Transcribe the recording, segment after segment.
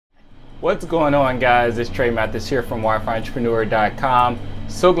What's going on, guys? It's Trey Mathis here from WiFi-entrepreneur.com.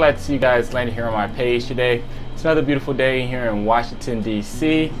 So glad to see you guys landed here on my page today. It's another beautiful day here in Washington,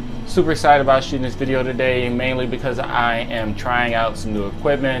 D.C. Super excited about shooting this video today, mainly because I am trying out some new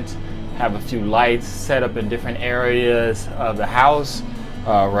equipment, have a few lights set up in different areas of the house,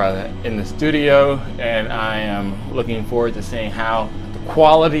 rather in the studio, and I am looking forward to seeing how the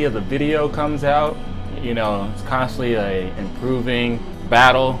quality of the video comes out. You know, it's constantly a improving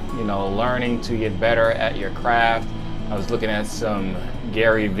battle, you know, learning to get better at your craft. I was looking at some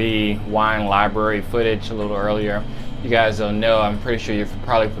Gary V wine library footage a little earlier. You guys don't know, I'm pretty sure you're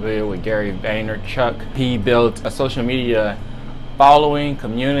probably familiar with Gary Vaynerchuk. He built a social media following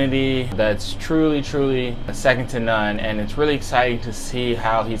community that's truly second to none, and it's really exciting to see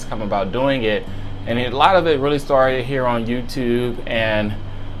how he's come about doing it. And a lot of it really started here on YouTube, and I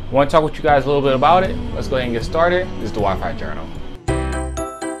want to talk with you guys a little bit about it. Let's go ahead and get started. This is the Wi-Fi Journal.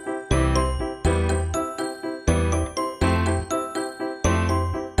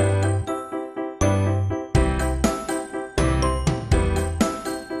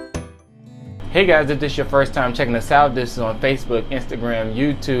 Hey guys, if this is your first time checking us out, this is on Facebook, Instagram,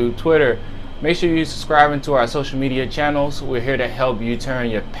 YouTube, Twitter. Make sure you subscribe to our social media channels. We're here to help you turn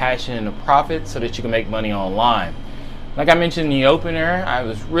your passion into profit so that you can make money online. Like I mentioned in the opener, I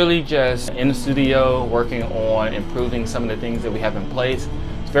was really just in the studio working on improving some of the things that we have in place.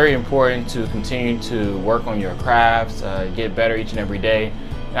 It's very important to continue to work on your crafts, get better each and every day.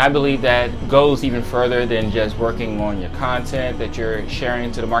 And I believe that goes even further than just working on your content that you're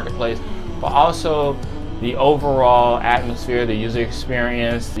sharing to the marketplace, but also the overall atmosphere, the user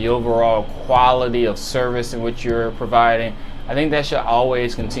experience, the overall quality of service in which you're providing. I think that should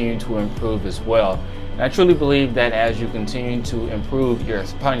always continue to improve as well. And I truly believe that as you continue to improve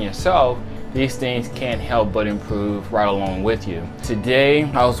upon yourself, these things can't help but improve right along with you. Today,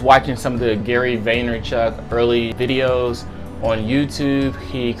 I was watching some of the Gary Vaynerchuk early videos on YouTube.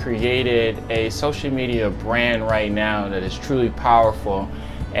 He created a social media brand right now that is truly powerful.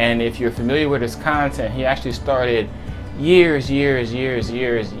 And if you're familiar with his content, he actually started years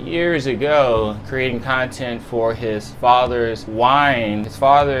ago creating content for his father's wine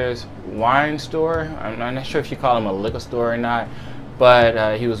store. I'm not sure if you call him a liquor store or not,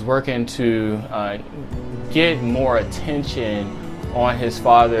 but he was working to get more attention on his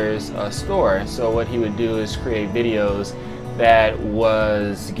father's store. So what he would do is create videos that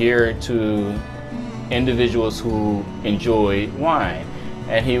was geared to individuals who enjoyed wine.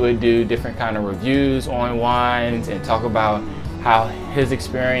 And he would do different kind of reviews on wines and talk about how his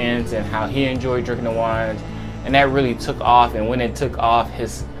experience and how he enjoyed drinking the wines. And that really took off, and when it took off,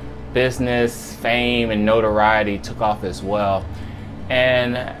 his business fame and notoriety took off as well.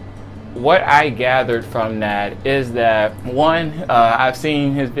 And what I gathered from that is that, one, I've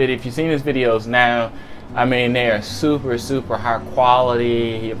seen his video. If you've seen his videos now, I mean, they are super high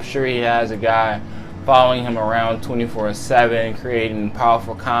quality. I'm sure he has a guy following him around 24/7, creating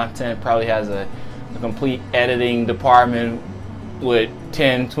powerful content. Probably has a complete editing department with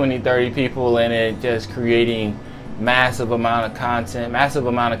 10, 20, 30 people in it, just creating massive amount of content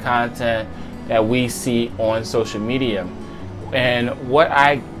that we see on social media. And what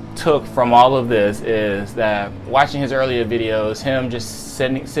I took from all of this is that watching his earlier videos, him just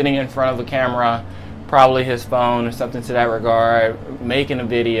sitting in front of a camera, probably his phone or something to that regard, making a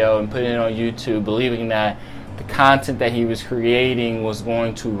video and putting it on YouTube, believing that the content that he was creating was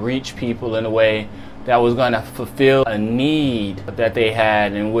going to reach people in a way that was going to fulfill a need that they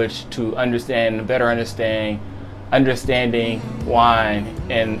had, in which to better understanding wine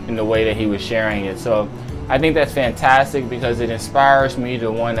in the way that he was sharing it. So I think that's fantastic, because it inspires me to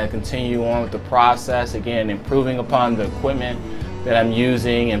want to continue on with the process, again, improving upon the equipment that I'm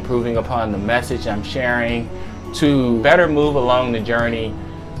using, improving upon the message I'm sharing, to better move along the journey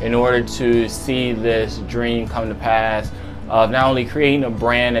in order to see this dream come to pass of not only creating a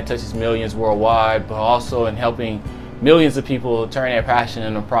brand that touches millions worldwide, but also in helping millions of people turn their passion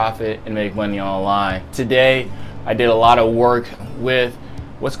into profit and make money online. Today, I did a lot of work with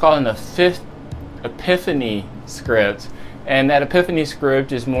what's called an epiphany script. And that epiphany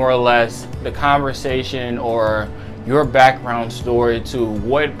script is more or less the conversation or your background story to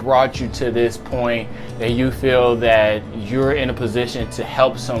what brought you to this point that you feel that you're in a position to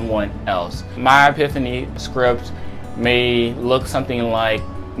help someone else. My epiphany script may look something like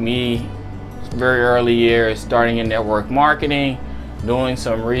me very early years starting in network marketing, doing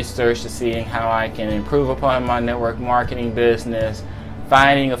some research to seeing how I can improve upon my network marketing business,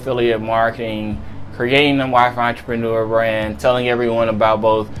 finding affiliate marketing, creating a Wi-Fi entrepreneur brand, telling everyone about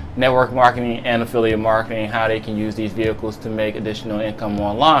both network marketing and affiliate marketing, how they can use these vehicles to make additional income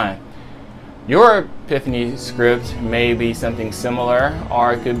online. Your epiphany script may be something similar,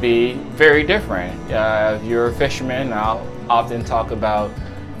 or it could be very different. If you're a fisherman, I'll often talk about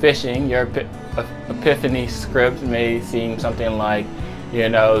fishing. Your epiphany script may seem something like, you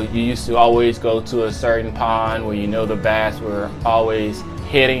know, you used to always go to a certain pond where you know the bass were always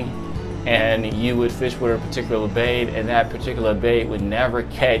hitting, and you would fish with a particular bait, and that particular bait would never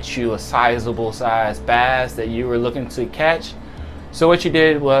catch you a sizable size bass that you were looking to catch. So what you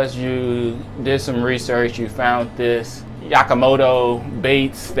did was you did some research, you found this Yamamoto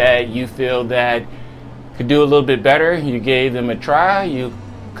baits that you feel that could do a little bit better. You gave them a try, you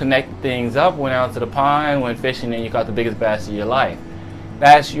connected things up, went out to the pond, went fishing, and you caught the biggest bass of your life.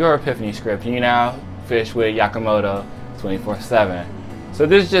 That's your epiphany script. You now fish with Yamamoto 24/7. So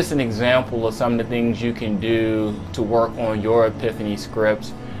this is just an example of some of the things you can do to work on your epiphany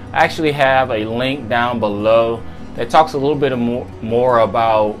scripts. I actually have a link down below that talks a little bit more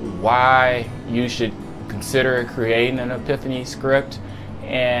about why you should consider creating an epiphany script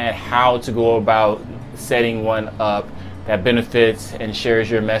and how to go about setting one up that benefits and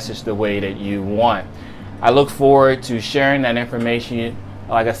shares your message the way that you want. I look forward to sharing that information.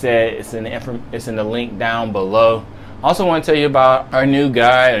 Like I said, it's in the link down below. I also want to tell you about our new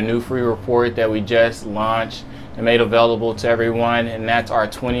guide, a new free report that we just launched and made available to everyone, and that's our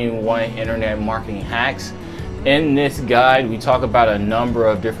 21 internet marketing hacks. In this guide, we talk about a number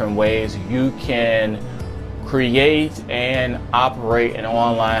of different ways you can create and operate an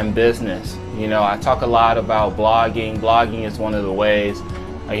online business. You know, I talk a lot about blogging. Blogging is one of the ways.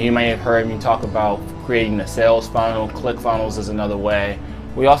 You may have heard me talk about creating a sales funnel. ClickFunnels is another way.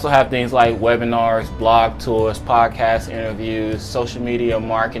 We also have things like webinars, blog tours, podcast interviews, social media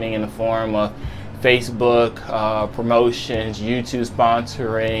marketing in the form of Facebook promotions, YouTube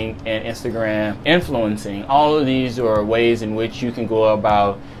sponsoring, and Instagram influencing. All of these are ways in which you can go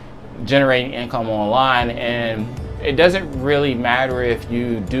about generating income online, and it doesn't really matter if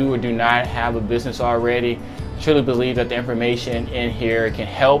you do or do not have a business already. I truly believe that the information in here can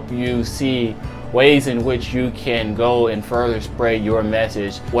help you see ways in which you can go and further spread your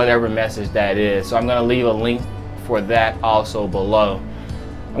message, whatever message that is. So I'm going to leave a link for that also below.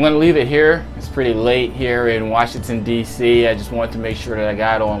 I'm going to leave it here. It's pretty late here in Washington, D.C. I just wanted to make sure that I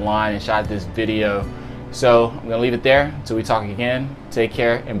got online and shot this video. So I'm going to leave it there until we talk again. Take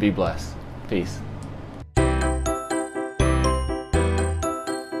care and be blessed. Peace.